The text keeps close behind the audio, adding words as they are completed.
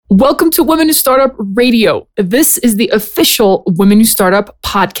Welcome to Women Who Startup Radio. This is the official Women Who Startup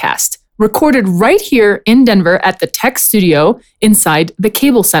podcast, recorded right here in Denver at the Tech Studio inside the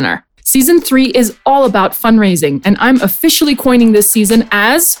Cable Center. Season 3 is all about fundraising, and I'm officially coining this season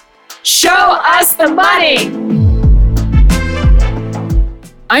as Show Us the Money!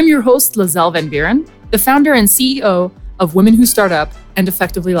 I'm your host, Lizelle Van Buren, the founder and CEO of Women Who Startup and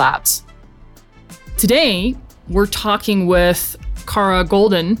Effectively Labs. Today, we're talking with Cara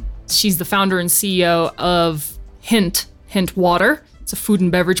Golden. She's the founder and CEO of Hint Water. It's a food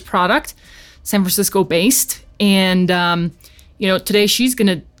and beverage product, San Francisco based. And, today she's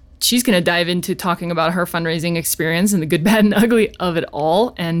going to dive into talking about her fundraising experience and the good, bad, and ugly of it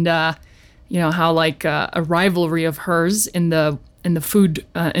all. And, how a rivalry of hers in the food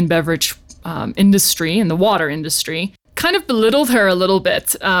and beverage industry, in the water industry, kind of belittled her a little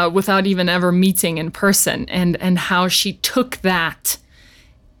bit without even ever meeting in person, and how she took that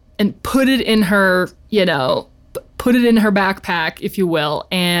and put it in her backpack, if you will,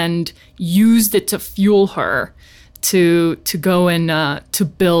 and used it to fuel her to go and to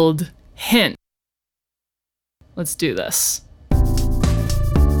build Hint. Let's do this.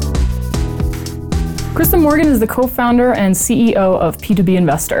 Kristen Morgan is the co-founder and CEO of P2B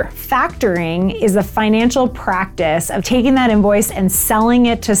Investor. Factoring is a financial practice of taking that invoice and selling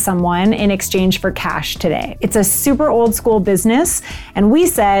it to someone in exchange for cash today. It's a super old school business, and we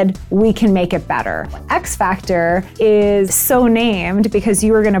said we can make it better. X Factor is so named because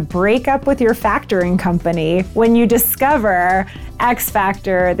you are going to break up with your factoring company when you discover X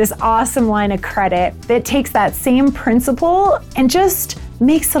Factor, this awesome line of credit that takes that same principle and just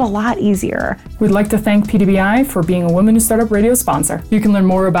makes it a lot easier. We'd like to thank P2BI for being a Women Who Startup Radio sponsor. You can learn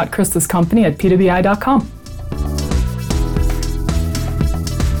more about Krista's company at p2bi.com.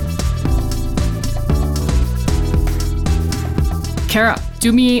 Cara,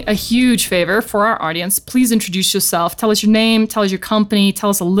 do me a huge favor for our audience. Please introduce yourself. Tell us your name, tell us your company, tell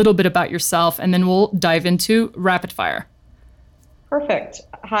us a little bit about yourself, and then we'll dive into rapid fire. Perfect.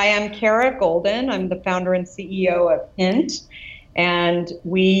 Hi, I'm Cara Golden. I'm the founder and CEO of Hint. And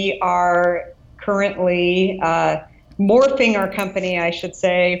we are currently morphing our company, I should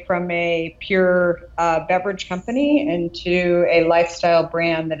say, from a pure beverage company into a lifestyle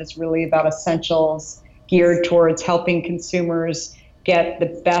brand that is really about essentials geared towards helping consumers get the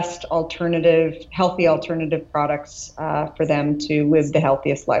best healthy alternative products for them to live the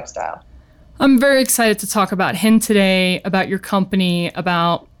healthiest lifestyle. I'm very excited to talk about Hint today, about your company,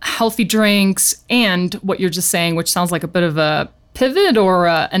 about healthy drinks, and what you're just saying, which sounds like a bit of a pivot or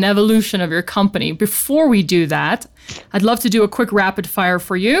an evolution of your company. Before we do that, I'd love to do a quick rapid fire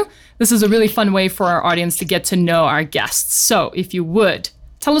for you. This is a really fun way for our audience to get to know our guests. So if you would,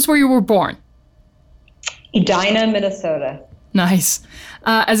 tell us where you were born. Edina, Minnesota. Nice.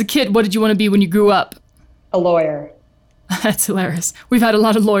 As a kid, what did you want to be when you grew up? A lawyer. That's hilarious. We've had a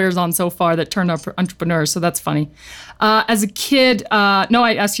lot of lawyers on so far that turned out entrepreneurs, so that's funny. As a kid,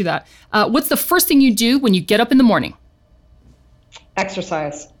 I asked you that. What's the first thing you do when you get up in the morning?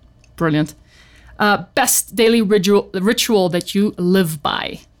 Exercise. Brilliant. Best daily ritual that you live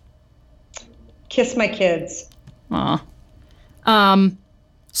by? Kiss my kids. Aw.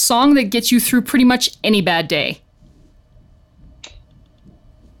 Song that gets you through pretty much any bad day?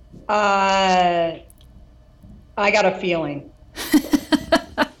 I got a feeling.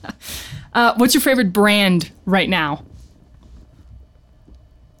 What's your favorite brand right now?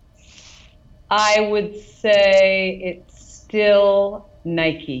 I would say it's still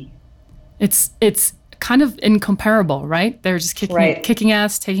Nike. It's kind of incomparable, right? They're just kicking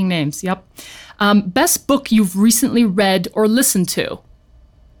ass, taking names. Yep. Best book you've recently read or listened to?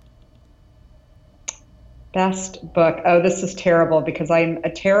 Best book. Oh, this is terrible because I'm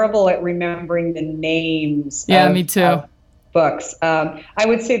terrible at remembering the names. Yeah, me too. Of books. I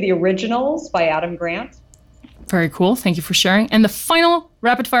would say The Originals by Adam Grant. Very cool. Thank you for sharing. And the final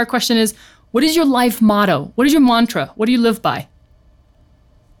rapid fire question is, what is your life motto? What is your mantra? What do you live by?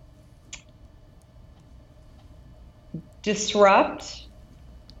 Disrupt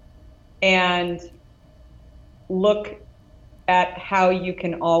and look at how you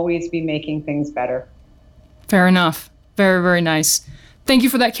can always be making things better. Fair enough. Very, very nice. Thank you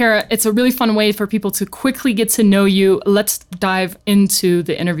for that, Cara. It's a really fun way for people to quickly get to know you. Let's dive into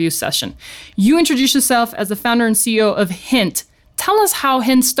the interview session. You introduce yourself as the founder and CEO of Hint. Tell us how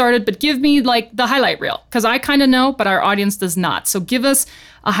Hint started, but give me the highlight reel, because I kind of know, but our audience does not. So give us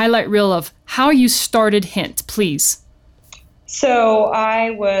a highlight reel of how you started Hint, please. So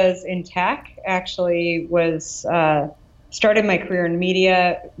I was in tech, started my career in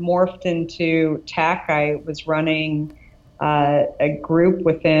media, morphed into tech. I was running a group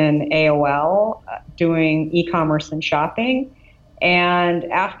within AOL doing e-commerce and shopping. And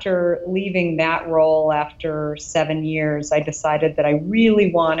after leaving that role after 7 years, I decided that I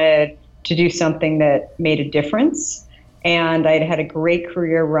really wanted to do something that made a difference. And I'd had a great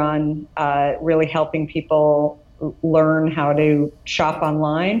career run, really helping people learn how to shop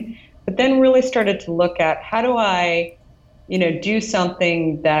online, but then really started to look at how do I, do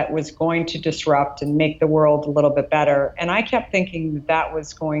something that was going to disrupt and make the world a little bit better. And I kept thinking that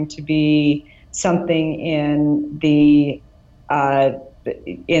was going to be something in the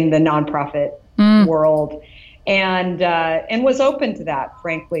nonprofit world, and was open to that,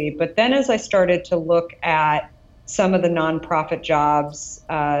 frankly. But then as I started to look at some of the nonprofit jobs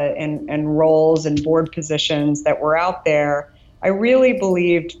and roles and board positions that were out there, I really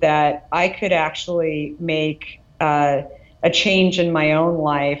believed that I could actually make a change in my own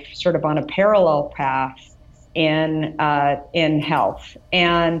life, sort of on a parallel path in health.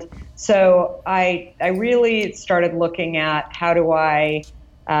 And so I really started looking at how do I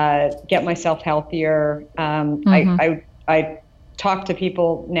get myself healthier. I talk to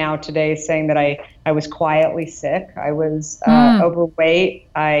people now today saying that I was quietly sick. I was overweight.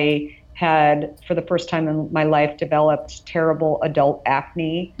 I had, for the first time in my life, developed terrible adult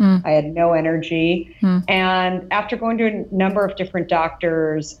acne. I had no energy. And after going to a number of different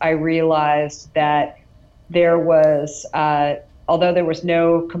doctors, I realized that there was, although there was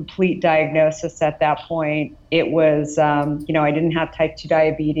no complete diagnosis at that point, it was, I didn't have type 2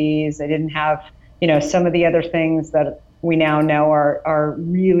 diabetes. I didn't have, some of the other things that we now know are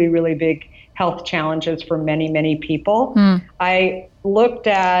really, really big health challenges for many, many people. I looked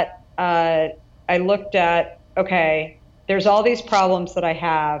at, okay, there's all these problems that I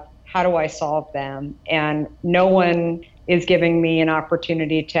have. How do I solve them? And no one is giving me an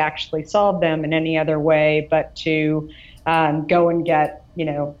opportunity to actually solve them in any other way but to go and get,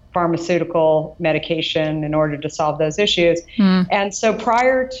 pharmaceutical medication in order to solve those issues. And so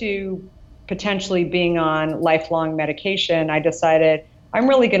prior to potentially being on lifelong medication, I decided I'm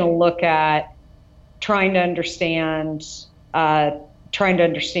really going to look at trying to understand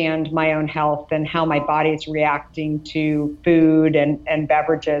my own health and how my body's reacting to food and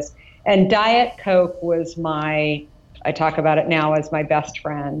beverages. And Diet Coke was I talk about it now as my best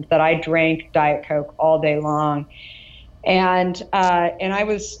friend, that I drank Diet Coke all day long. And I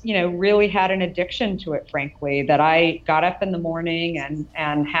was, really had an addiction to it, frankly, that I got up in the morning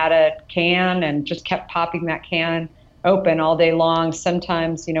and had a can and just kept popping that can open all day long.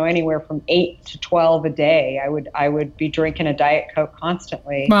 Sometimes, anywhere from 8 to 12 a day, I would be drinking a Diet Coke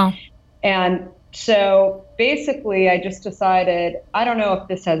constantly. Wow. And so basically I just decided, I don't know if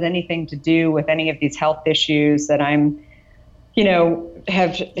this has anything to do with any of these health issues that I'm,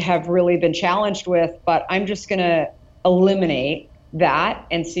 have really been challenged with, but I'm just going to eliminate that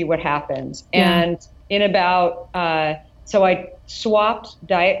and see what happens. Yeah. And in about, so I swapped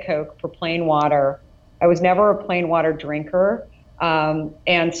Diet Coke for plain water. I was never a plain water drinker.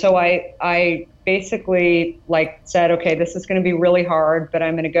 And so I basically said, okay, this is going to be really hard, but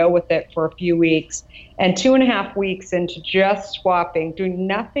I'm going to go with it for a few weeks. And 2.5 weeks into just swapping, doing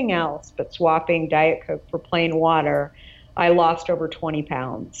nothing else but swapping Diet Coke for plain water, I lost over 20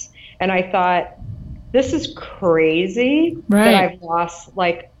 pounds. And I thought, this is crazy that I've lost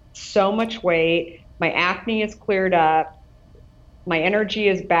so much weight. My acne is cleared up. My energy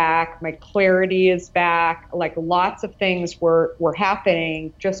is back. My clarity is back. Lots of things were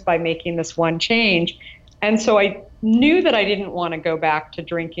happening just by making this one change. And so I knew that I didn't want to go back to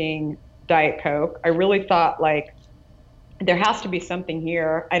drinking Diet Coke. I really thought there has to be something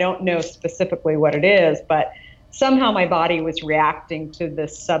here. I don't know specifically what it is, but somehow my body was reacting to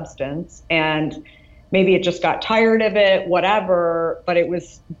this substance, and maybe it just got tired of it, whatever,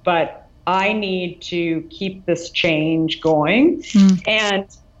 but I need to keep this change going. And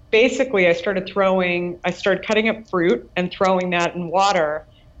basically I started cutting up fruit and throwing that in water,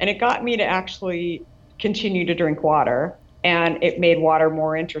 and it got me to actually continue to drink water, and it made water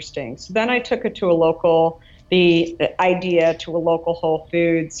more interesting. So then I took it to the idea to a local Whole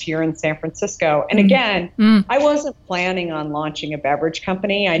Foods here in San Francisco. And again, I wasn't planning on launching a beverage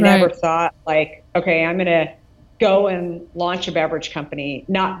company. I never thought okay, I'm going to go and launch a beverage company.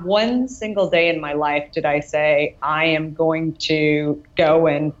 Not one single day in my life did I say, I am going to go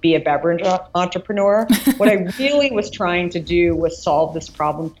and be a beverage entrepreneur. What I really was trying to do was solve this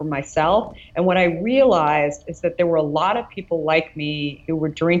problem for myself. And what I realized is that there were a lot of people like me who were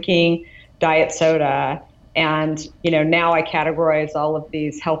drinking diet soda And, now I categorize all of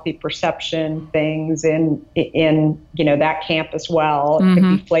these healthy perception things in that camp as well. It could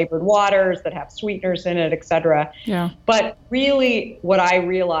be flavored waters that have sweeteners in it, et cetera. Yeah. But really what I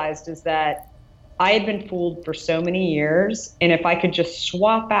realized is that I had been fooled for so many years. And if I could just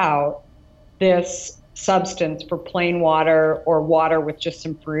swap out this substance for plain water or water with just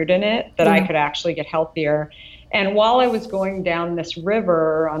some fruit in it, that I could actually get healthier. And while I was going down this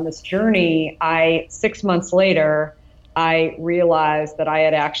river on this journey, 6 months later, I realized that I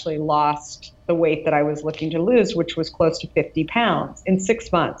had actually lost the weight that I was looking to lose, which was close to 50 pounds in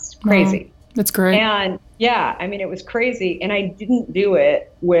 6 months. Crazy. Wow. That's great. And yeah, I mean, it was crazy. And I didn't do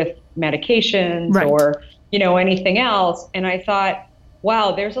it with medications or, anything else. And I thought,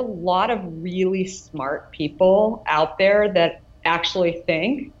 wow, there's a lot of really smart people out there that actually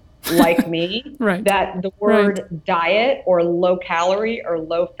think like me, that the word diet or low calorie or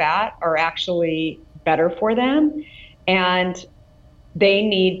low fat are actually better for them. And they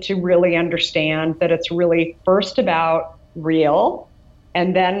need to really understand that it's really first about real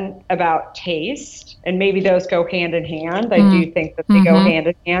and then about taste. And maybe those go hand in hand. I do think that they go hand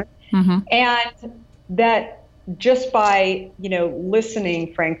in hand. And that just by,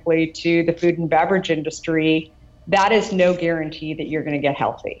 listening, frankly, to the food and beverage industry, that is no guarantee that you're going to get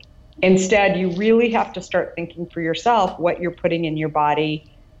healthy. Instead, you really have to start thinking for yourself what you're putting in your body.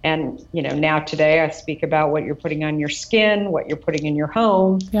 And, now today I speak about what you're putting on your skin, what you're putting in your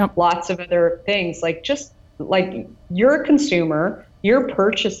home, lots of other things. Just like you're a consumer, you're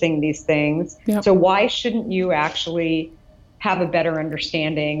purchasing these things. So why shouldn't you actually have a better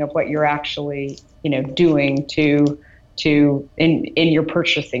understanding of what you're actually, doing in your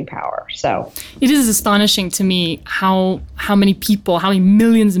purchasing power? So it is astonishing to me how many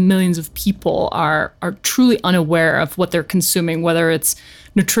millions and millions of people are truly unaware of what they're consuming, whether it's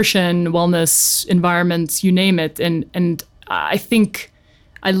nutrition, wellness, environments, you name it. And I think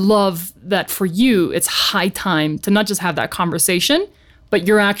I love that for you, it's high time to not just have that conversation, but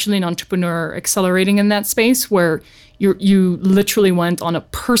you're actually an entrepreneur accelerating in that space where you literally went on a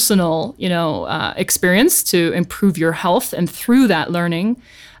personal, experience to improve your health. And through that learning,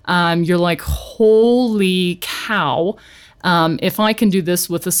 you're like, holy cow, if I can do this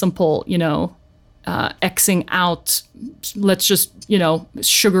with a simple, Xing out, let's just,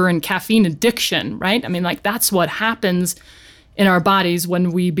 sugar and caffeine addiction, right? I mean, that's what happens in our bodies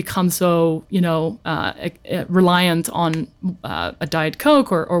when we become so, reliant on a Diet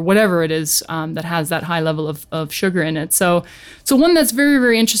Coke or whatever it is that has that high level of sugar in it. So one that's very,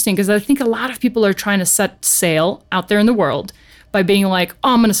 very interesting, because I think a lot of people are trying to set sail out there in the world by being like,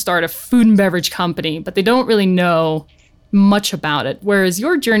 oh, I'm going to start a food and beverage company, but they don't really know much about it. Whereas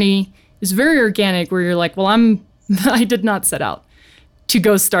your journey is very organic, where you're like, well, I did not set out to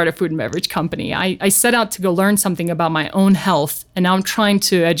go start a food and beverage company. I set out to go learn something about my own health, and now I'm trying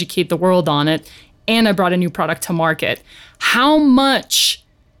to educate the world on it, and I brought a new product to market. How much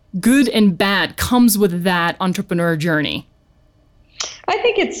good and bad comes with that entrepreneur journey? I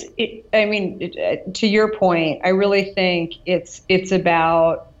think to your point, I really think it's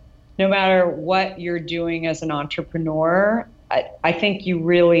about, no matter what you're doing as an entrepreneur, I think you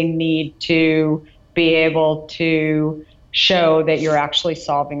really need to be able to show that you're actually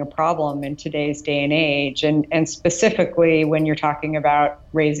solving a problem in today's day and age. And specifically when you're talking about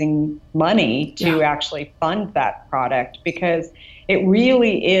raising money to actually fund that product, because it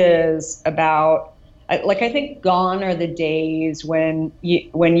really is about, I think gone are the days when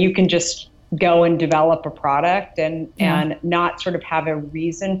you can just go and develop a product and not sort of have a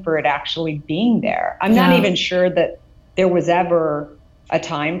reason for it actually being there. I'm not even sure that there was ever a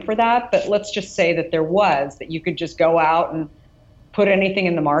time for that, but let's just say that there was, that you could just go out and put anything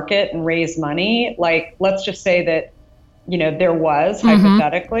in the market and raise money. Let's just say that, there was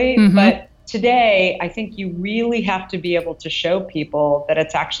hypothetically, but today I think you really have to be able to show people that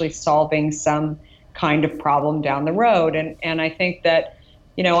it's actually solving some kind of problem down the road. And I think that,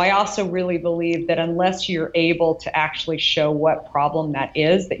 I also really believe that unless you're able to actually show what problem that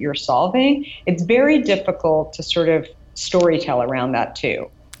is that you're solving, it's very difficult to sort of storytell around that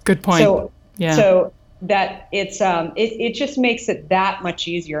too. Good point. So that it just makes it that much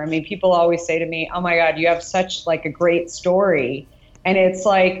easier. I mean, people always say to me, "Oh my God, you have such a great story," and it's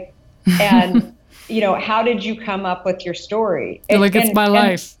like, and how did you come up with your story? It's my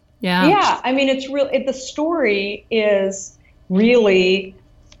life. Yeah. Yeah. I mean, it's real. The story is really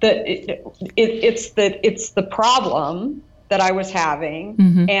it's the problem that I was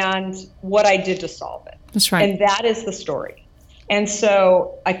having and what I did to solve it. That's right. And that is the story. And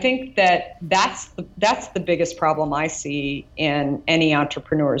so I think that that's the biggest problem I see in any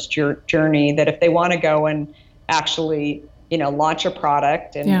entrepreneur's journey, that if they want to go and actually, launch a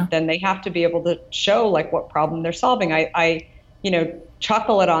product, and then they have to be able to show like what problem they're solving. I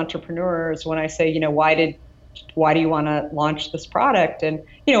chuckle at entrepreneurs when I say, why do you want to launch this product? And,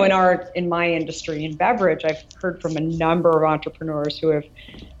 in my industry, in beverage, I've heard from a number of entrepreneurs who have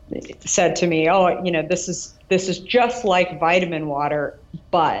said to me, oh, this is just like vitamin water,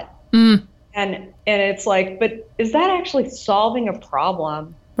 but, and it's like, but is that actually solving a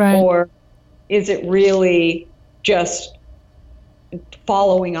problem? Right. Or is it really just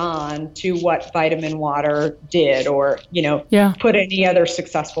following on to what vitamin water did, or, put any other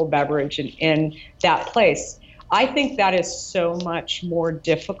successful beverage in that place? I think that is so much more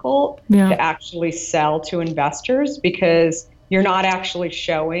difficult to actually sell to investors, because you're not actually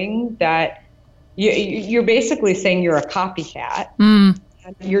showing that you're basically saying you're a copycat. And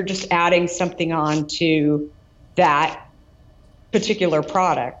you're just adding something on to that particular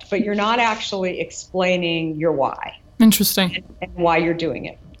product, but you're not actually explaining your why. Interesting. And why you're doing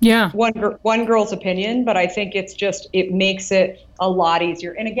it. Yeah. One girl's opinion, but I think it makes it a lot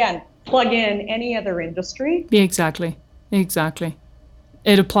easier. And again, plug in any other industry. Yeah, exactly.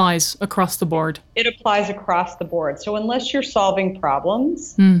 It applies across the board. So unless you're solving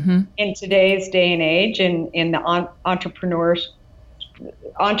problems in today's day and age, in the entrepreneurial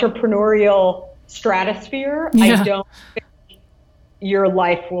stratosphere, I don't think your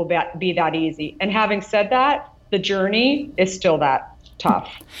life will be that easy. And having said that, the journey is still that tough,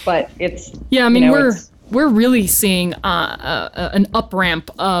 but it's we're really seeing an up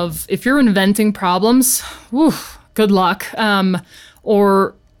ramp of, if you're inventing problems, good luck.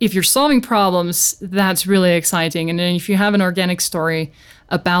 Or if you're solving problems, that's really exciting. And then if you have an organic story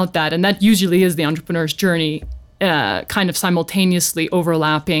about that, and that usually is the entrepreneur's journey, kind of simultaneously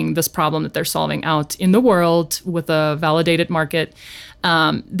overlapping this problem that they're solving out in the world with a validated market.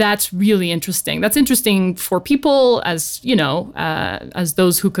 That's really interesting. That's interesting for people as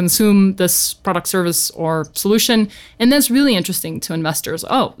those who consume this product, service, or solution. And that's really interesting to investors.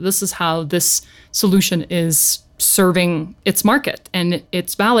 Oh, this is how this solution is serving its market, and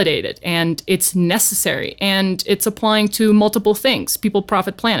it's validated, and it's necessary, and it's applying to multiple things, people,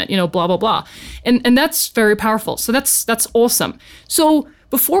 profit, planet, blah, blah, blah. And that's very powerful. So that's awesome. So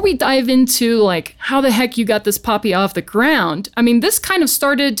before we dive into like how the heck you got this poppy off the ground, I mean, this kind of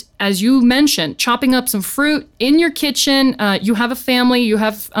started, as you mentioned, chopping up some fruit in your kitchen. You have a family, you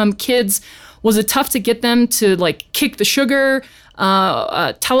have kids. Was it tough to get them to like kick the sugar?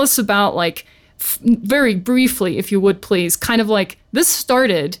 Tell us about like, very briefly, if you would please, kind of like this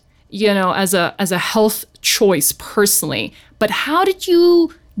started, as a health choice personally, but how did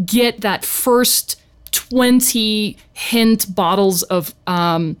you get that first 20 hint bottles of,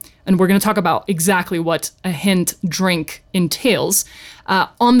 and we're going to talk about exactly what a hint drink entails,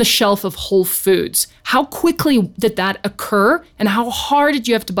 on the shelf of Whole Foods? How quickly did that occur, and how hard did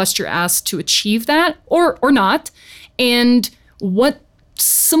you have to bust your ass to achieve that, or not? And what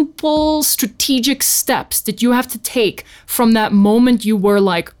simple strategic steps did you have to take from that moment you were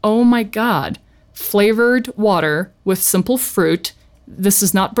like, oh my God, flavored water with simple fruit. This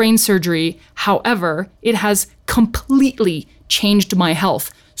is not brain surgery. However, it has completely changed my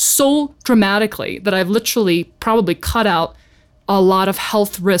health so dramatically that I've literally probably cut out a lot of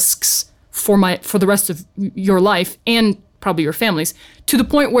health risks for the rest of your life and probably your family's, to the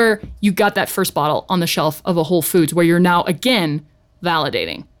point where you got that first bottle on the shelf of a Whole Foods, where you're now again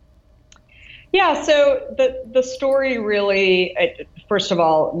validating. Yeah, so the story really, first of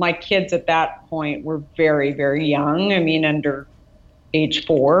all, my kids at that point were very, very young. I mean, under age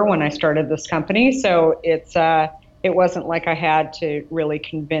 4 when I started this company. So it wasn't like I had to really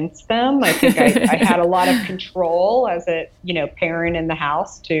convince them. I think I had a lot of control as a parent in the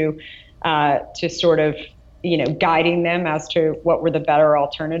house to sort of guiding them as to what were the better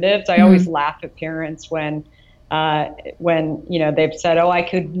alternatives. I always laugh at parents when they've said, oh, I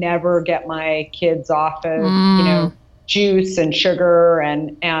could never get my kids off of, juice and sugar.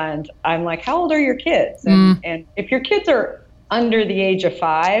 And I'm like, how old are your kids? And if your kids are under the age of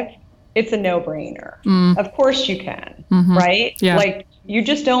 5, it's a no-brainer. Of course you can, right? Yeah. Like, you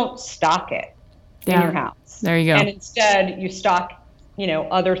just don't stock it in your house. There you go. And instead you stock,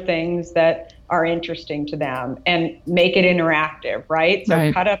 other things that are interesting to them, and make it interactive, right?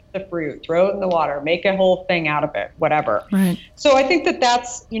 So cut up the fruit, throw it in the water, make a whole thing out of it, whatever. Right. So I think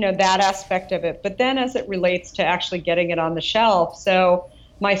that's, that aspect of it. But then as it relates to actually getting it on the shelf, so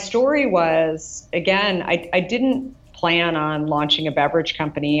my story was, again, I didn't plan on launching a beverage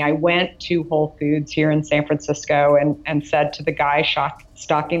company, I went to Whole Foods here in San Francisco and said to the guy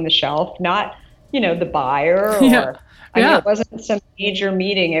stocking the shelf, not, the buyer or, I mean, it wasn't some major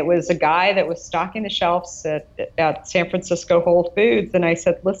meeting. It was a guy that was stocking the shelves at San Francisco Whole Foods. And I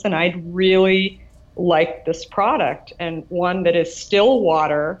said, listen, I'd really like this product, and one that is still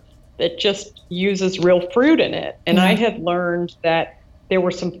water that just uses real fruit in it. And I had learned that there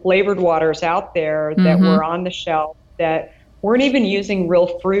were some flavored waters out there that were on the shelf that weren't even using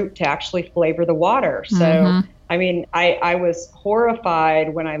real fruit to actually flavor the water. So, I mean, I was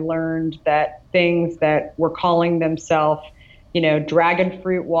horrified when I learned that things that were calling themselves, dragon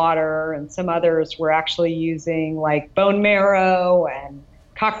fruit water, and some others were actually using like bone marrow and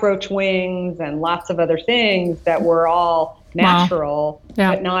cockroach wings and lots of other things that were all natural,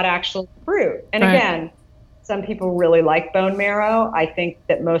 but not actual fruit. And again, some people really like bone marrow. I think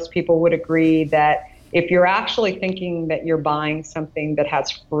that most people would agree that if you're actually thinking that you're buying something that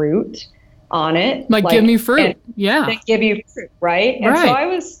has fruit on it, like give me fruit, they give you fruit, right? And so I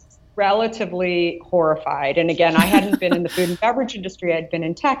was relatively horrified. And again, I hadn't been in the food and beverage industry. I'd been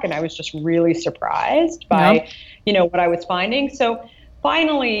in tech, and I was just really surprised by, what I was finding. So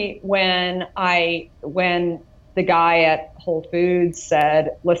finally, when the guy at Whole Foods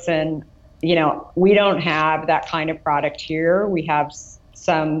said, listen, we don't have that kind of product here. We have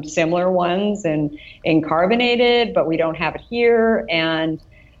some similar ones in carbonated, but we don't have it here. And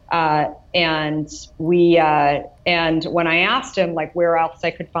when I asked him like where else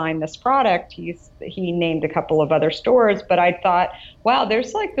I could find this product, he named a couple of other stores, but I thought, wow,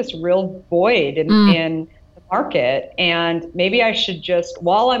 there's like this real void in the market, and maybe I should just,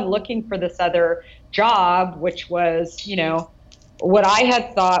 while I'm looking for this other job, which was, what I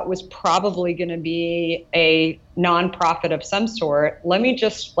had thought was probably going to be a nonprofit of some sort, let me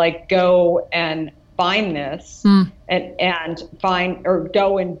just like go and find this and find, or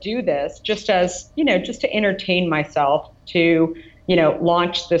go and do this just as, just to entertain myself, to,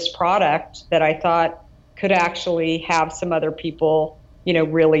 launch this product that I thought could actually have some other people,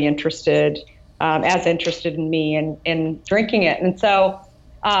 really interested, as interested in me and in drinking it. And so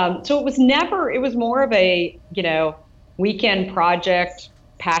it was more of a, weekend project,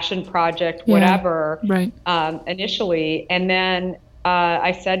 passion project, whatever, initially. And then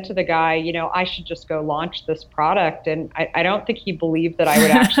I said to the guy, I should just go launch this product. And I don't think he believed that I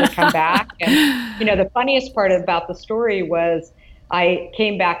would actually come back. And, the funniest part about the story was I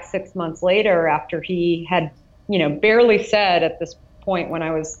came back 6 months later after he had, barely said at this point when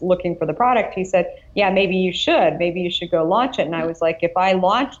I was looking for the product, he said, yeah, maybe you should go launch it. And I was like, if I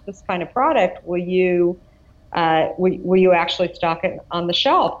launch this kind of product, will you actually stock it on the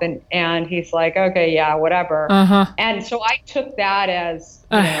shelf? And he's like, okay, yeah, whatever. And so I took that as,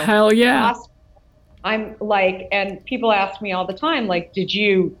 hell yeah. Awesome. I'm like, and people ask me all the time, like, did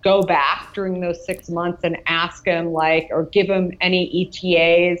you go back during those 6 months and ask him like, or give him any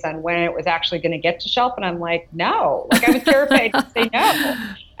ETAs on when it was actually going to get to shelf? And I'm like, no, like I was terrified to say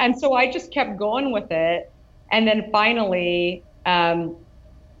no. And so I just kept going with it. And then finally, I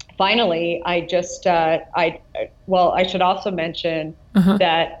just, I should also mention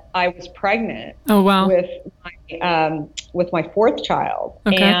that I was pregnant with my fourth child.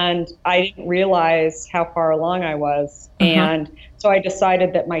 And I didn't realize how far along I was. And so I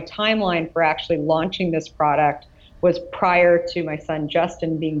decided that my timeline for actually launching this product was prior to my son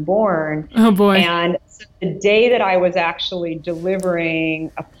Justin being born. Oh boy. And so the day that I was actually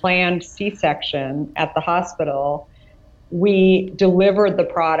delivering a planned C-section at the hospital, we delivered the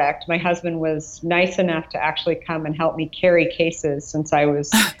product. My husband was nice enough to actually come and help me carry cases, since I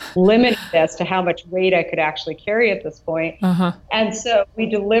was limited as to how much weight I could actually carry at this point. And so we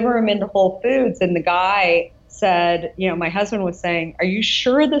deliver him into Whole Foods, and the guy said, my husband was saying, are you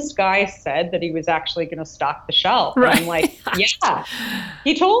sure this guy said that he was actually going to stock the shelf? Right. And I'm like, yeah,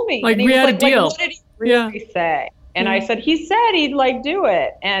 he told me. Like, and he we was had like, a deal. What did he really say? And I said, he said he'd like do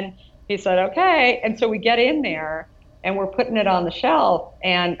it. And he said, okay. And so we get in there and we're putting it on the shelf,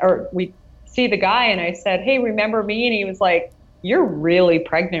 or we see the guy, and I said, hey, remember me? And he was like, you're really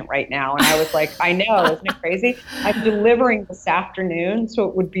pregnant right now. And I was like, I know, isn't it crazy? I'm delivering this afternoon, so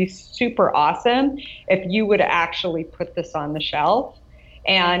it would be super awesome if you would actually put this on the shelf.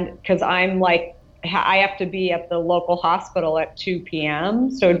 And because I'm like, I have to be at the local hospital at 2 p.m.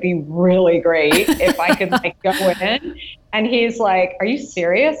 So it'd be really great if I could like go in. And he's like, are you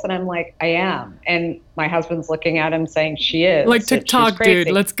serious? And I'm like, I am. And my husband's looking at him saying, she is. Like TikTok, dude,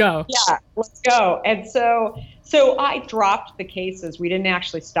 let's go. Yeah, let's go. And so I dropped the cases. We didn't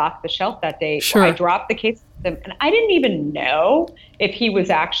actually stock the shelf that day. Sure. I dropped the cases with him, and I didn't even know if he was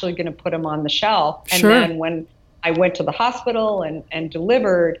actually going to put them on the shelf. And then when I went to the hospital and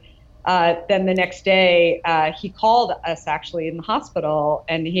delivered, then the next day he called us actually in the hospital,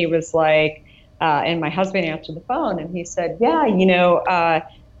 and he was like, and my husband answered the phone, and he said, yeah,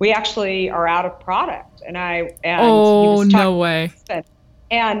 we actually are out of product. And oh, no way.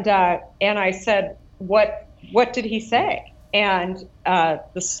 And I said, what did he say? And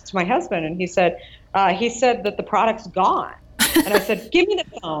this is my husband, and he said that the product's gone. And I said, give me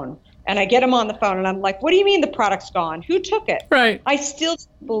the phone. And I get him on the phone, and I'm like, what do you mean the product's gone? Who took it? Right. I still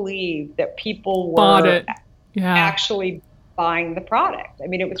believe that people bought were it. Yeah. actually buying the product. I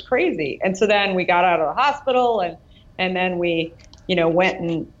mean, it was crazy. And so then we got out of the hospital, and then we, went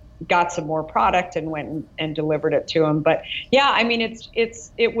and got some more product and went and delivered it to him. But yeah, I mean, it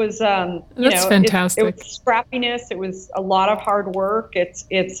was that's fantastic. It was scrappiness. It was a lot of hard work. It's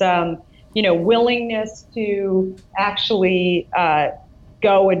willingness to actually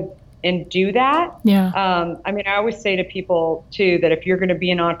go and do that. Yeah. I mean, I always say to people too that if you're going to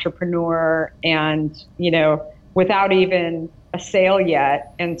be an entrepreneur and without even a sale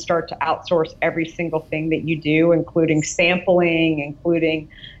yet, and start to outsource every single thing that you do, including sampling, including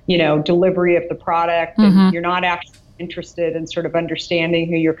delivery of the product, and you're not actually interested in sort of understanding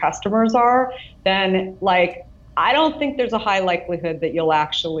who your customers are, then I don't think there's a high likelihood that you'll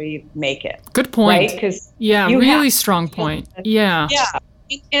actually make it. Good point. Right? Because really strong point. Yeah.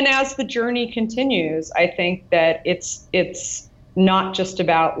 And as the journey continues, I think that it's not just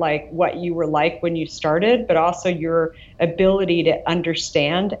about what you were like when you started, but also your ability to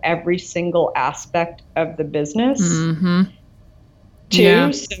understand every single aspect of the business too.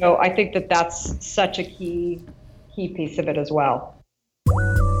 Yeah. So I think that that's such a key piece of it as well.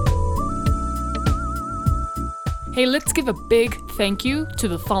 Hey, let's give a big thank you to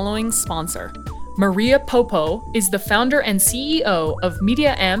the following sponsor. Maria Popo is the founder and CEO of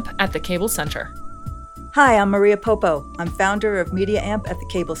MediaAmp at the Cable Center. Hi, I'm Maria Popo. I'm founder of MediaAmp at the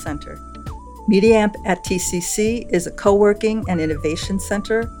Cable Center. MediaAmp at TCC is a co-working and innovation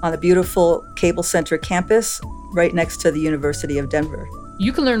center on the beautiful Cable Center campus right next to the University of Denver.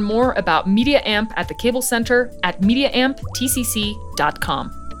 You can learn more about MediaAmp at the Cable Center at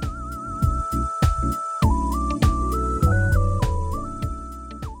mediaamptcc.com.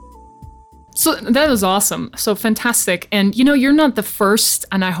 So that was awesome. So fantastic. And you're not the first,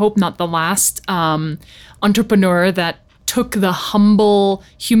 and I hope not the last entrepreneur that took the humble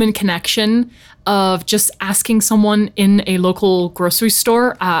human connection of just asking someone in a local grocery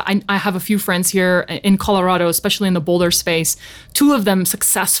store. I have a few friends here in Colorado, especially in the Boulder space. 2 of them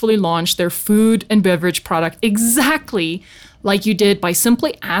successfully launched their food and beverage product exactly like you did, by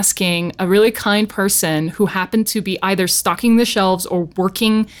simply asking a really kind person who happened to be either stocking the shelves or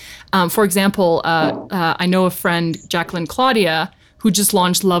working. For example, I know a friend, Jacqueline Claudia, who just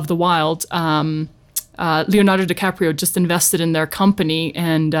launched Love the Wild. Leonardo DiCaprio just invested in their company,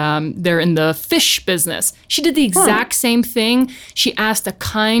 and they're in the fish business. She did the exact same thing. She asked a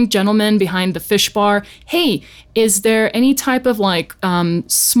kind gentleman behind the fish bar, hey, is there any type of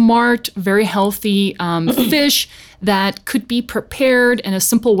smart, very healthy fish that could be prepared in a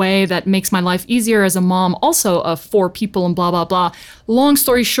simple way that makes my life easier as a mom, also of 4 people and blah, blah, blah. Long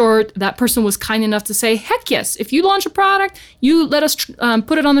story short, that person was kind enough to say, heck yes, if you launch a product, you let us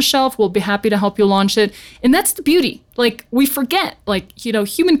put it on the shelf. We'll be happy to help you launch it. And that's the beauty. We forget,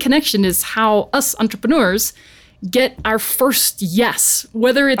 human connection is how us entrepreneurs get our first yes,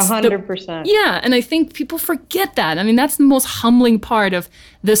 whether it's 100%. And I think people forget that. I mean, that's the most humbling part of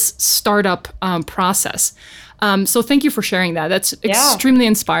this startup process. So thank you for sharing that. That's extremely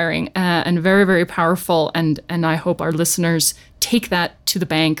inspiring and very, very powerful. And I hope our listeners take that to the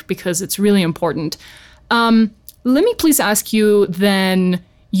bank, because it's really important. Let me please ask you then,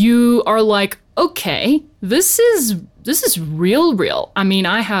 you are okay, this is real. I mean,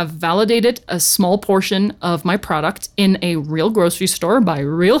 I have validated a small portion of my product in a real grocery store by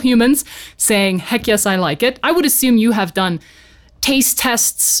real humans saying, heck yes, I like it. I would assume you have done taste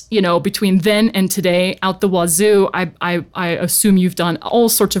tests, between then and today out the wazoo. I assume you've done all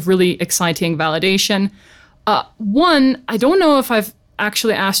sorts of really exciting validation. One, I don't know if I've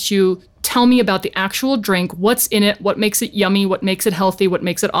actually asked you, tell me about the actual drink, what's in it, what makes it yummy, what makes it healthy, what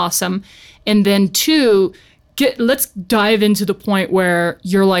makes it awesome. And then 2, let's dive into the point where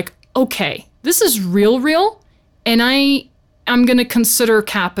you're okay, this is real, and I'm going to consider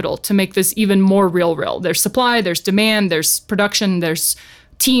capital to make this even more real. There's supply, there's demand, there's production, there's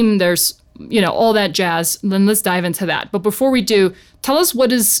team, there's, all that jazz. Then let's dive into that. But before we do, tell us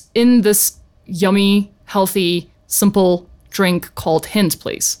what is in this yummy, healthy, simple drink called Hint,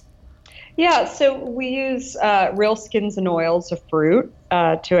 please. Yeah, so we use real skins and oils of fruit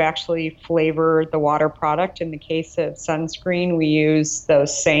to actually flavor the water product. In the case of sunscreen, we use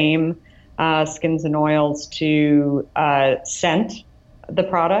those same skins and oils to scent the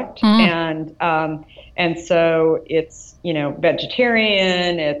product, and so it's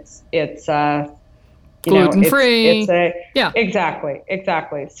vegetarian. It's gluten free. Yeah,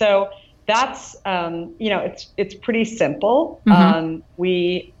 exactly. So that's it's pretty simple.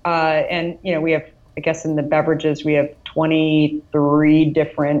 We have, I guess, in the beverages we have 23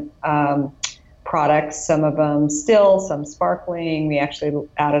 different products. Some of them still, some sparkling. We actually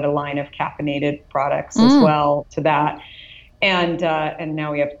added a line of caffeinated products as well to that. And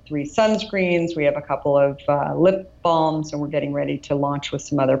now we have 3 sunscreens. We have a couple of lip balms, and we're getting ready to launch with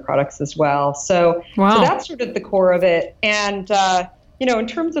some other products as well. So that's sort of the core of it. And in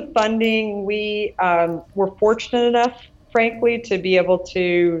terms of funding, we're fortunate enough, frankly, to be able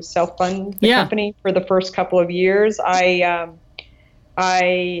to self-fund the company for the first couple of years. I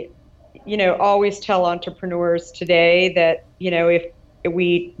always tell entrepreneurs today that, if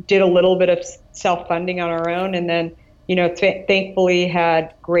we did a little bit of self-funding on our own, and then, thankfully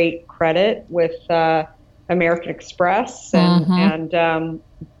had great credit with American Express and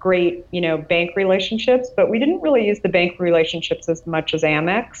great, bank relationships, but we didn't really use the bank relationships as much as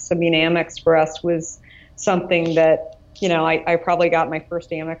Amex. I mean, Amex for us was something that, I probably got my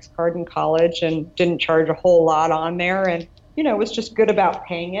first Amex card in college and didn't charge a whole lot on there, and, was just good about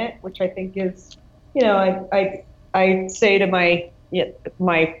paying it, which I think is, I say to my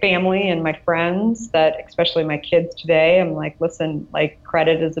family and my friends, that especially my kids today, I'm like, listen, like,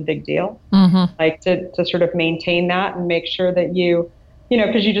 credit is a big deal. Like to sort of maintain that and make sure that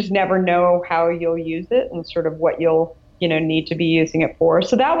because you just never know how you'll use it and sort of what you'll, need to be using it for.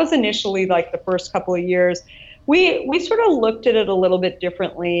 So that was initially like the first couple of years. We sort of looked at it a little bit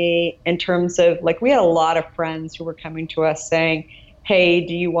differently in terms of, like, we had a lot of friends who were coming to us saying, hey,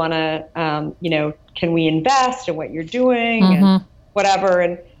 do you want to, can we invest in what you're doing and whatever.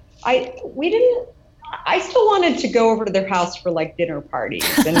 And I still wanted to go over to their house for like dinner parties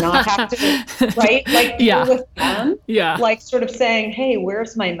and not have to, right? Like deal with them, like sort of saying, hey,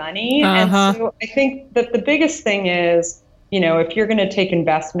 where's my money? And so I think that the biggest thing is, if you're going to take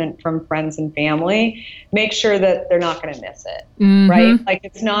investment from friends and family, make sure that they're not going to miss it, right? Like,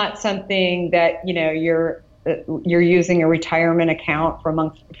 it's not something that, you're using a retirement account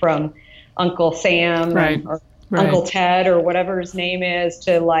from Uncle Sam or Uncle Ted or whatever his name is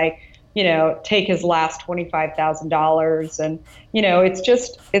to, like, take his last $25,000, and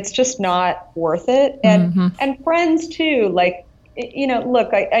it's just not worth it. And friends too, like,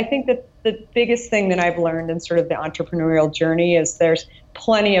 look, I think that the biggest thing that I've learned in sort of the entrepreneurial journey is there's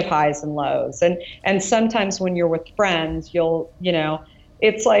plenty of highs and lows, and sometimes when you're with friends, you'll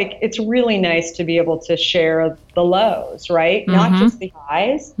it's like, it's really nice to be able to share the lows, right? Not just the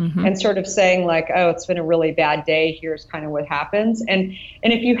highs, and sort of saying like, oh, it's been a really bad day. Here's kind of what happens. And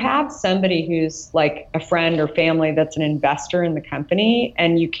if you have somebody who's like a friend or family that's an investor in the company,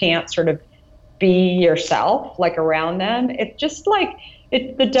 and you can't sort of be yourself, like, around them, it just like,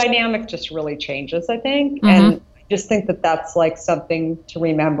 the dynamic just really changes, I think. And I just think that that's like something to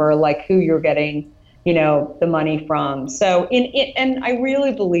remember, like who you're getting the money from. So and I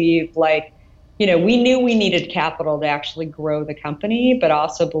really believe, like, we knew we needed capital to actually grow the company, but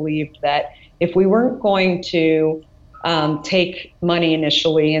also believed that if we weren't going to take money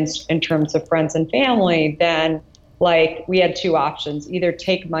initially in terms of friends and family, then, like, we had 2 options: either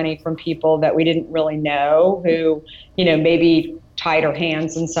take money from people that we didn't really know, who, maybe tied our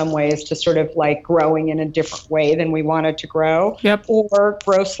hands in some ways to sort of like growing in a different way than we wanted to grow, or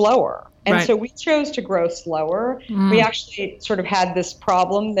grow slower. And so we chose to grow slower. We actually sort of had this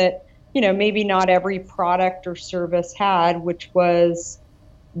problem that, maybe not every product or service had, which was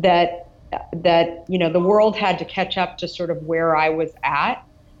that the world had to catch up to sort of where I was at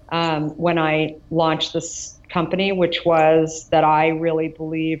when I launched this company, which was that I really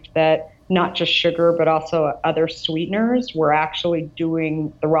believed that not just sugar, but also other sweeteners were actually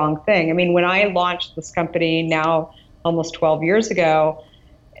doing the wrong thing. I mean, when I launched this company now almost 12 years ago,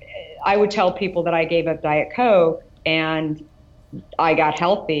 I would tell people that I gave up Diet Coke and I got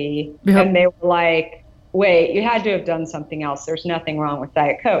healthy. And they were like, wait, you had to have done something else. There's nothing wrong with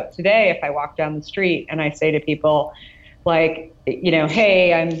Diet Coke. Today, if I walk down the street and I say to people, like,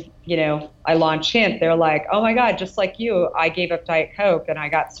 hey, I launched Hint, they're like, oh my God, just like you, I gave up Diet Coke and I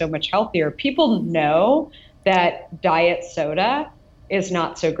got so much healthier. People know that diet soda is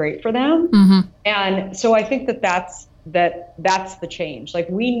not so great for them. And so I think that's the change. Like,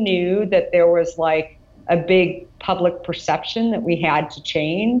 we knew that there was like a big public perception that we had to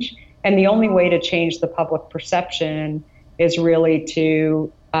change. And the only way to change the public perception is really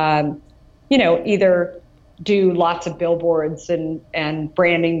to, either do lots of billboards and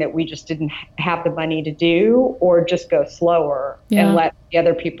branding that we just didn't have the money to do, or just go slower and let the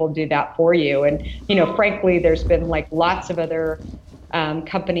other people do that for you. And, frankly, there's been like lots of other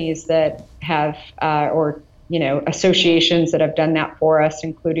companies that have, associations that have done that for us,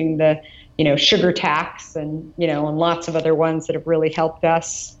 including the, sugar tax and lots of other ones that have really helped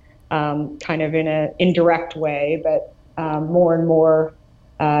us kind of in an indirect way, but more and more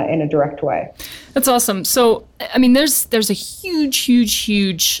in a direct way. That's awesome. So, I mean, there's a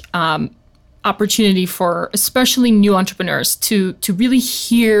huge opportunity for especially new entrepreneurs to really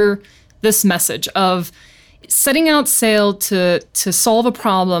hear this message of setting out sail to solve a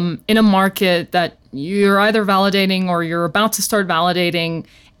problem in a market that you're either validating or you're about to start validating.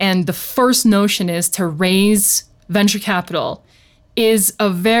 And the first notion is to raise venture capital is a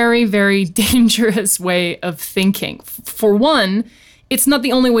very, very dangerous way of thinking. For one, it's not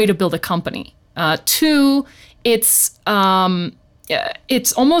the only way to build a company. Two, it's almost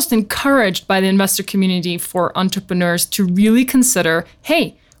encouraged by the investor community for entrepreneurs to really consider,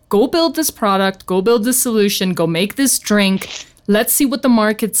 hey, go build this product, go build this solution, go make this drink. Let's see what the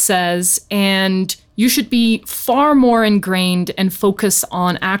market says. And you should be far more ingrained and focus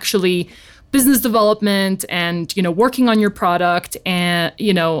on actually business development and, working on your product and,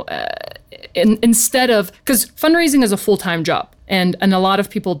 instead of, because fundraising is a full-time job. And a lot of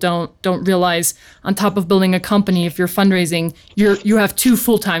people don't realize on top of building a company, if you're fundraising, you have two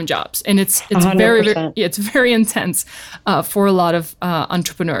full-time jobs, and it's 100%. It's very intense for a lot of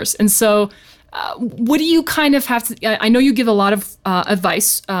entrepreneurs. And so, what do you kind of have to? I know you give a lot of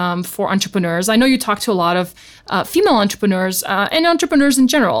advice for entrepreneurs. I know you talk to a lot of female entrepreneurs and entrepreneurs in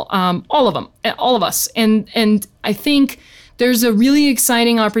general, all of us, and I think there's a really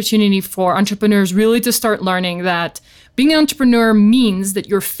exciting opportunity for entrepreneurs really to start learning that being an entrepreneur means that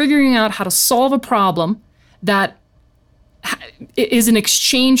you're figuring out how to solve a problem that is in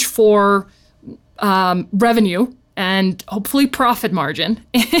exchange for revenue and hopefully profit margin.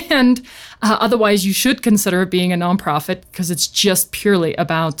 And otherwise, you should consider being a nonprofit because it's just purely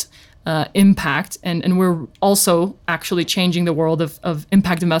about impact. And we're also actually changing the world of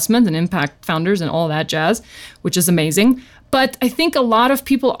impact investment and impact founders and all that jazz, which is amazing. But I think a lot of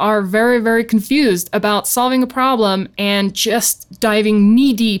people are very, very confused about solving a problem and just diving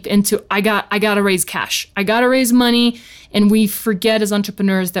knee deep into, I got to raise cash. I got to raise money. And we forget as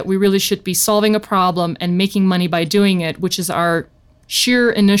entrepreneurs that we really should be solving a problem and making money by doing it, which is our sheer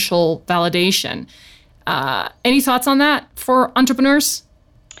initial validation. Any thoughts on that for entrepreneurs?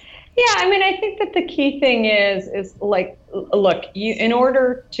 Yeah, I mean, I think that the key thing is like, look, in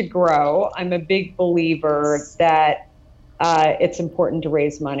order to grow, I'm a big believer that it's important to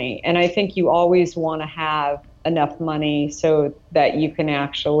raise money. And I think you always want to have enough money so that you can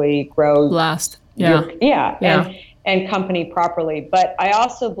actually grow. And company properly. But I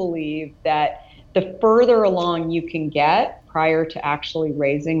also believe that the further along you can get prior to actually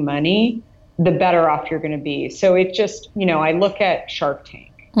raising money, the better off you're going to be. So it just, I look at Shark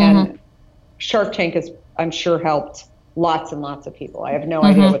Tank, and Shark Tank has, I'm sure, helped lots and lots of people. I have no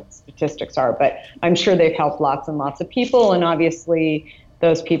idea what the statistics are, but I'm sure they've helped lots and lots of people. And obviously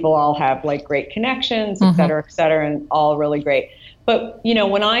those people all have like great connections, et cetera, and all really great. But,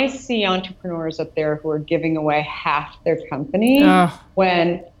 when I see entrepreneurs up there who are giving away half their company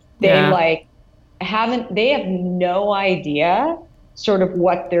when they they have no idea sort of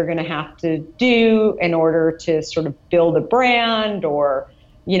what they're going to have to do in order to sort of build a brand or,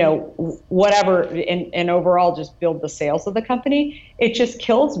 whatever, and overall just build the sales of the company, it just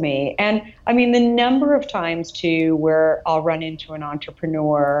kills me. And I mean, the number of times too, where I'll run into an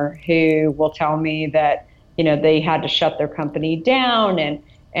entrepreneur who will tell me that, they had to shut their company down,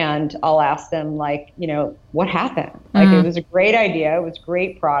 and I'll ask them like, what happened? Like, it was a great idea. It was a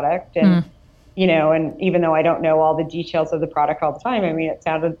great product. And, and even though I don't know all the details of the product all the time, I mean, it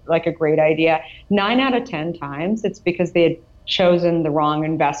sounded like a great idea. 9 out of 10 times it's because they had chosen the wrong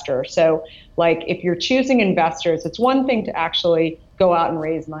investor. So like, if you're choosing investors, it's one thing to actually go out and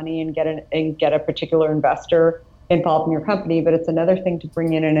raise money and get a particular investor involved in your company, but it's another thing to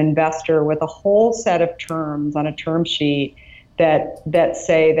bring in an investor with a whole set of terms on a term sheet that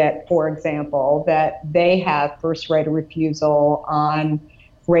say that, for example, that they have first right of refusal on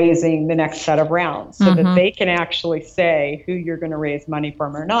raising the next set of rounds, so that they can actually say who you're going to raise money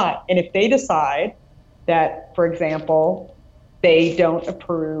from or not. And if they decide that, for example, they don't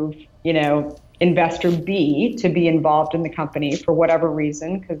approve, investor B to be involved in the company for whatever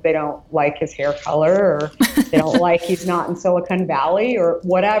reason, because they don't like his hair color, or they don't like he's not in Silicon Valley, or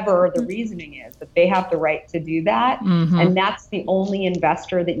whatever the reasoning is, that they have the right to do that. Mm-hmm. And that's the only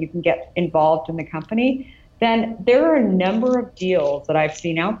investor that you can get involved in the company. Then there are a number of deals that I've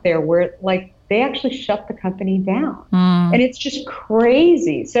seen out there where like they actually shut the company down. And it's just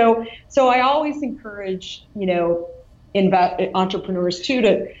crazy. So I always encourage, entrepreneurs too,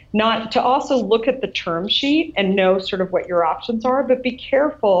 to also look at the term sheet and know sort of what your options are, but be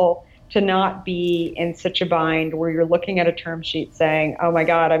careful to not be in such a bind where you're looking at a term sheet saying, oh my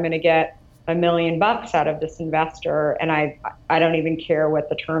God, I'm going to get $1 million out of this investor, and I don't even care what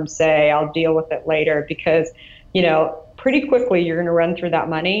the terms say, I'll deal with it later, because pretty quickly you're going to run through that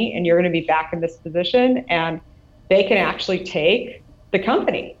money and you're going to be back in this position, and they can actually take the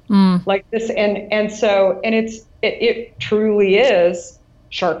company like this. And it truly is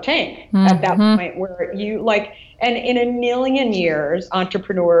Shark Tank at that point, where you like, and in a million years,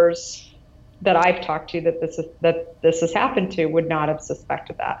 entrepreneurs that I've talked to that this has happened to would not have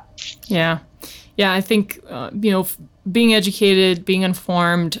suspected that. Yeah. I think, being educated, being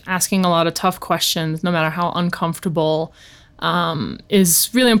informed, asking a lot of tough questions, no matter how uncomfortable, is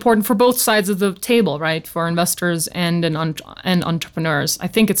really important for both sides of the table, right? For investors and entrepreneurs. I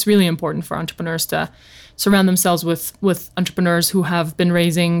think it's really important for entrepreneurs to surround themselves with entrepreneurs who have been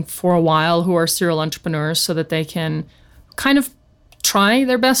raising for a while, who are serial entrepreneurs, so that they can kind of try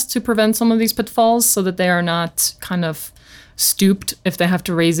their best to prevent some of these pitfalls, so that they are not kind of stooped if they have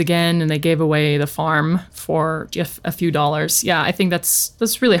to raise again and they gave away the farm for just a few dollars. Yeah, I think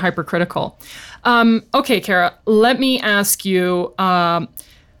that's really hypercritical. Okay, Kara, let me ask you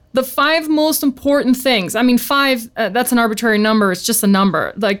the 5 most important things. I mean, 5, that's an arbitrary number. It's just a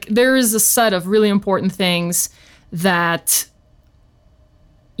number. Like, there is a set of really important things that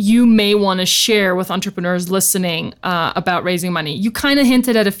you may want to share with entrepreneurs listening about raising money. You kind of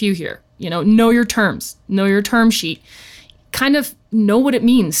hinted at a few here. Know your terms, know your term sheet. Kind of know what it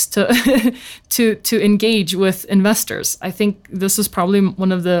means to to engage with investors. I think this is probably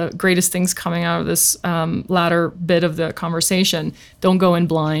one of the greatest things coming out of this latter bit of the conversation. Don't go in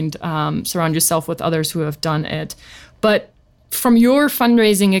blind. Surround yourself with others who have done it. But from your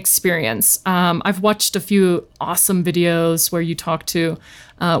fundraising experience, I've watched a few awesome videos where you talk to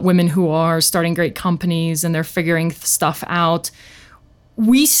women who are starting great companies and they're figuring stuff out.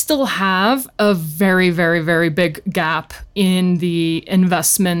 We still have a very, very, very big gap in the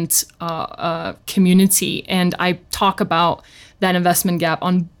investment community. And I talk about that investment gap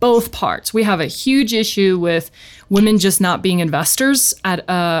on both parts. We have a huge issue with women just not being investors at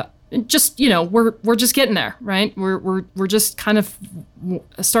we're just getting there, right? We're just kind of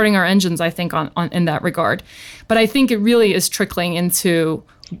starting our engines, I think, on in that regard. But I think it really is trickling into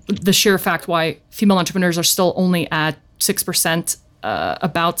the sheer fact why female entrepreneurs are still only at 6%.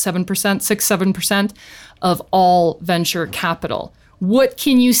 About 7% of all venture capital. What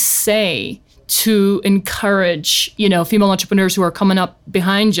can you say to encourage, female entrepreneurs who are coming up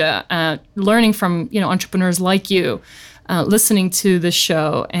behind you, learning from, entrepreneurs like you, listening to this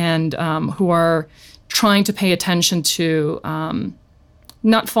show, and who are trying to pay attention to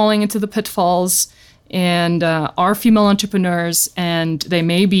not falling into the pitfalls, and are female entrepreneurs, and they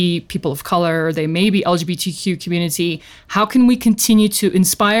may be people of color, they may be LGBTQ community. How can we continue to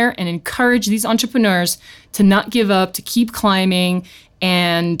inspire and encourage these entrepreneurs to not give up, to keep climbing,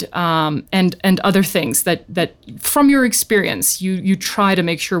 and other things that from your experience you try to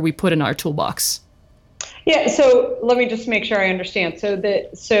make sure we put in our toolbox? Yeah. So let me just make sure I understand.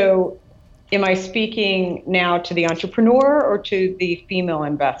 So am I speaking now to the entrepreneur or to the female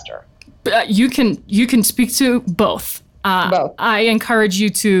investor? You can speak to both. Both. I encourage you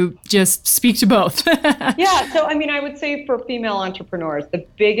to just speak to both. Yeah. So, I would say for female entrepreneurs, the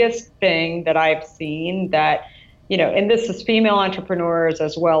biggest thing that I've seen that, and this is female entrepreneurs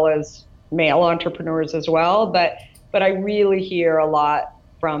as well as male entrepreneurs as well, but I really hear a lot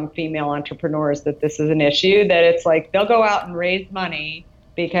from female entrepreneurs that this is an issue, that it's like they'll go out and raise money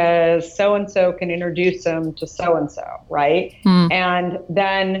because so-and-so can introduce them to so-and-so, right? And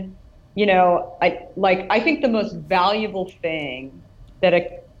then I think the most valuable thing that an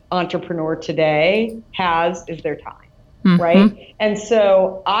entrepreneur today has is their time, right? And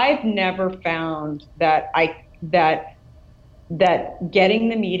so I've never found that getting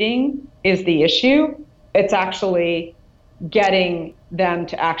the meeting is the issue. It's actually getting them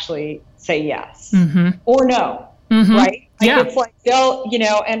to actually say yes or no, right? Yeah. It's like they'll,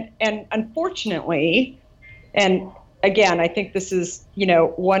 and unfortunately, and again, I think this is,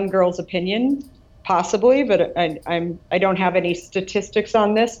 one girl's opinion, possibly, but I don't have any statistics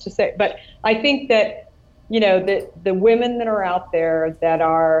on this to say. But I think that, the women that are out there that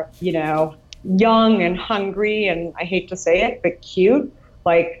are, young and hungry, and I hate to say it, but cute,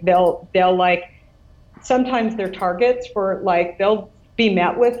 like they'll like, sometimes they're targets for, like, they'll be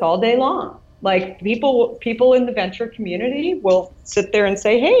met with all day long. Like people in the venture community will sit there and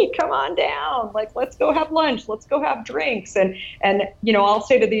say, hey, come on down. Like, let's go have lunch. Let's go have drinks. And I'll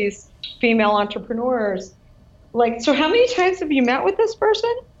say to these female entrepreneurs, like, so how many times have you met with this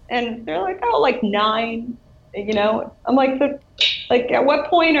person? And they're like, oh, like 9, I'm like, at what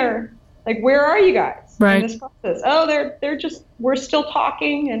point where are you guys in this process? Oh, we're still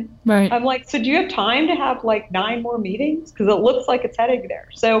talking. And I'm like, so do you have time to have like 9 more meetings? Because it looks like it's heading there.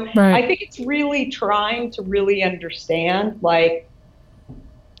 So I think it's really trying to really understand, like,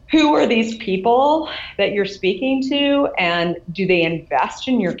 who are these people that you're speaking to, and do they invest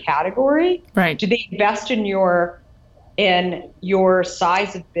in your category? Right. Do they invest in your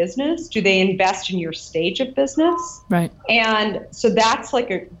size of business? Do they invest in your stage of business? Right. And so that's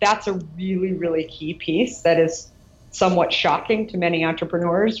a really, really key piece that is somewhat shocking to many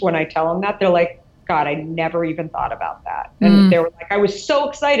entrepreneurs. When I tell them that, they're like, God, I never even thought about that. And they were like, I was so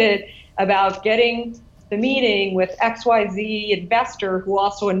excited about getting the meeting with XYZ investor who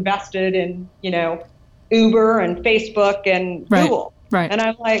also invested in, Uber and Facebook and Google. Right. And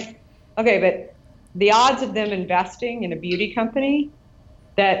I'm like, okay, but the odds of them investing in a beauty company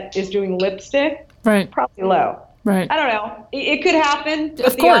that is doing lipstick, probably low. Right. I don't know. It could happen. But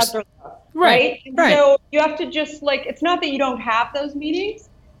of course. The odds are low, right? So you have to just, like, it's not that you don't have those meetings.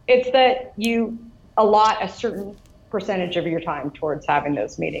 It's that you allot a certain percentage of your time towards having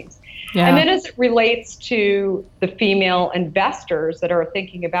those meetings. Yeah. And then as it relates to the female investors that are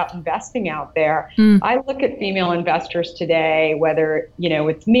thinking about investing out there, I look at female investors today, whether,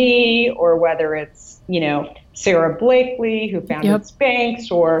 it's me or whether it's, Sarah Blakely, who founded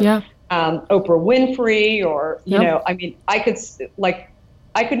Spanx, or Oprah Winfrey, or,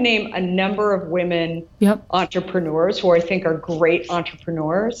 I could name a number of women entrepreneurs who I think are great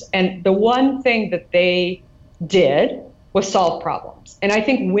entrepreneurs. And the one thing that they did was solve problems. And I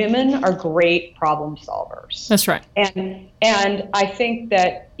think women are great problem solvers. That's right. And I think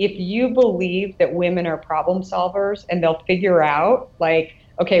that if you believe that women are problem solvers and they'll figure out, like,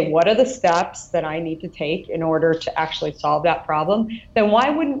 okay, what are the steps that I need to take in order to actually solve that problem, then why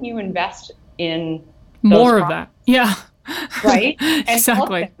wouldn't you invest in more of that? Yeah. Right? And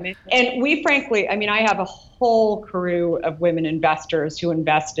exactly. And we frankly, I have a whole crew of women investors who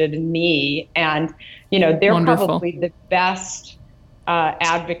invested in me, and they're Wonderful. Probably the best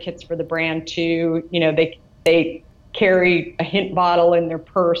advocates for the brand too. They carry a hint bottle in their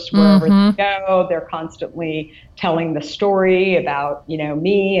purse wherever they go. They're constantly telling the story about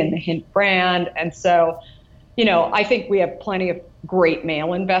me and the Hint brand, and so I think we have plenty of great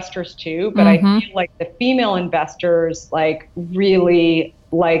male investors too, but I feel like the female investors, like, really,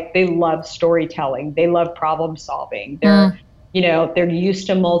 like, they love storytelling. They love problem solving. They're, they're used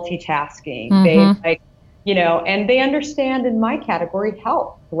to multitasking. They and they understand, in my category,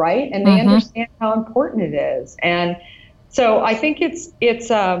 health, right? And they understand how important it is. And so I think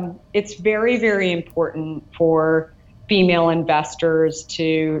it's very, very important for female investors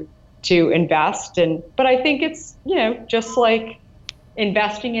to invest. But I think it's, just like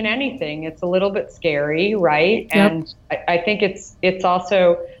investing in anything, it's a little bit scary, right? Yep. And I think it's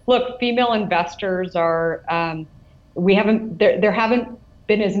also, look, female investors are, there haven't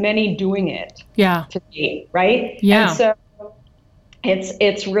been as many doing it to date, right? Yeah. And so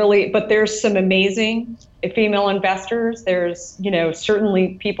it's really, but there's some amazing female investors. There's,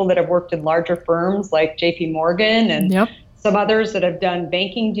 certainly people that have worked in larger firms like JP Morgan and some others that have done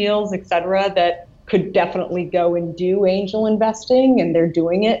banking deals, et cetera, that could definitely go and do angel investing, and they're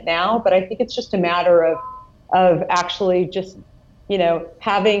doing it now. But I think it's just a matter of actually just,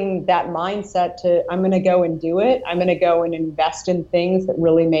 having that mindset to, I'm going to go and do it. I'm going to go and invest in things that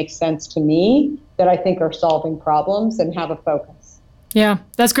really make sense to me, that I think are solving problems, and have a focus. Yeah,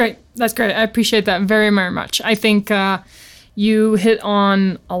 that's great. That's great. I appreciate that very, very much. I think you hit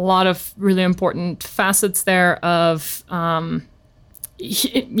on a lot of really important facets there of,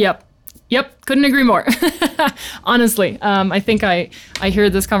 Yep, couldn't agree more. Honestly, I think I hear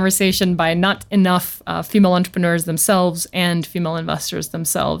this conversation by not enough female entrepreneurs themselves and female investors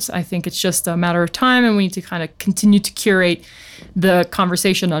themselves. I think it's just a matter of time, and we need to kind of continue to curate the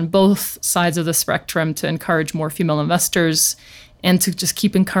conversation on both sides of the spectrum to encourage more female investors, and to just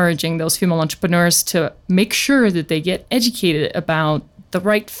keep encouraging those female entrepreneurs to make sure that they get educated about the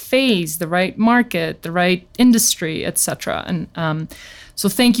right phase, the right market, the right industry, etc. And so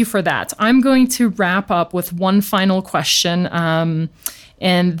thank you for that. I'm going to wrap up with one final question.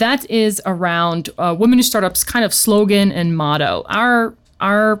 And that is around Women Who Startup's kind of slogan and motto.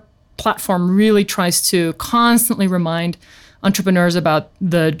 Our platform really tries to constantly remind entrepreneurs about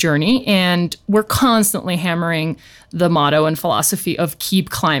the journey, and we're constantly hammering the motto and philosophy of keep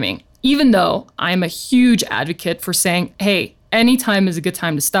climbing. Even though I'm a huge advocate for saying, hey, any time is a good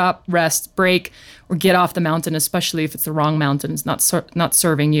time to stop, rest, break, or get off the mountain, especially if it's the wrong mountain, it's not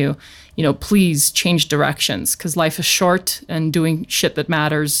serving you. Please change directions, because life is short and doing shit that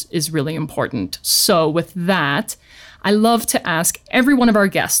matters is really important. So with that, I love to ask every one of our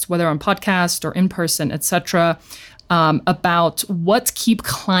guests, whether on podcast or in person, etc., about what keep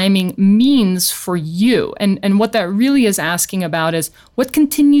climbing means for you. And what that really is asking about is what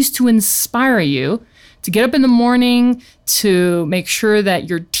continues to inspire you to get up in the morning, to make sure that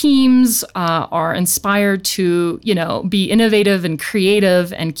your teams are inspired to, be innovative and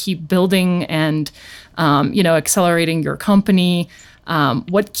creative and keep building and, accelerating your company.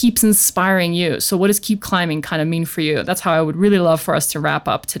 What keeps inspiring you? So what does keep climbing kind of mean for you? That's how I would really love for us to wrap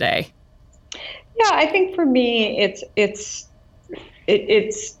up today. Yeah, I think for me, it's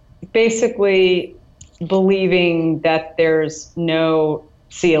basically believing that there's no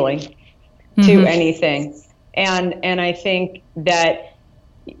ceiling to anything. And I think that,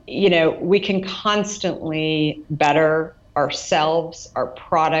 we can constantly better ourselves, our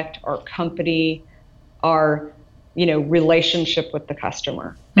product, our company, our, relationship with the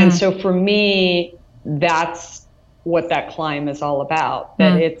customer. And so for me, that's what that climb is all about.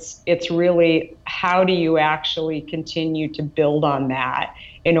 That it's really, how do you actually continue to build on that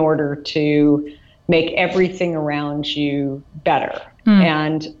in order to make everything around you better?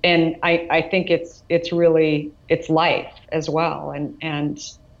 And I think it's really, it's life as well. And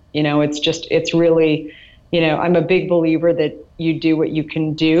it's really, I'm a big believer that you do what you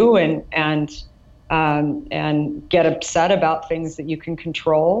can do and get upset about things that you can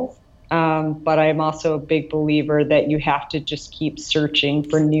control. But I'm also a big believer that you have to just keep searching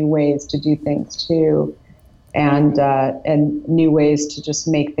for new ways to do things too, and new ways to just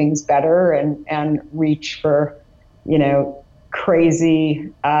make things better and reach for, crazy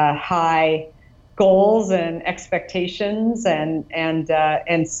high goals and expectations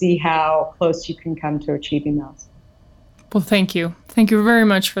and see how close you can come to achieving those. Well, thank you. Thank you very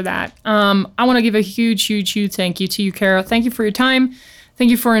much for that. I want to give a huge, huge, huge thank you to you, Kara. Thank you for your time.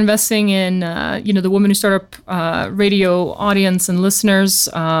 Thank you for investing in, the Women Who Startup radio audience and listeners.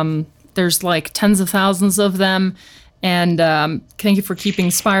 There's like tens of thousands of them. And thank you for keeping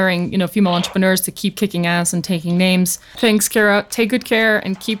inspiring, female entrepreneurs to keep kicking ass and taking names. Thanks, Kara. Take good care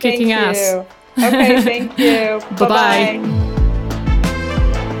and keep kicking ass. Okay, thank you. Bye-bye.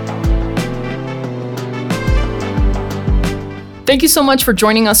 Thank you so much for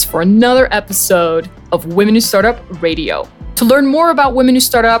joining us for another episode of Women Who Startup Radio. To learn more about Women Who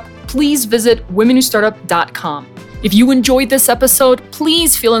Startup, please visit womenwhostartup.com. If you enjoyed this episode,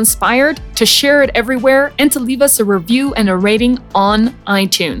 please feel inspired to share it everywhere and to leave us a review and a rating on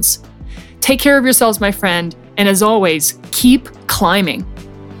iTunes. Take care of yourselves, my friend, and as always, keep climbing.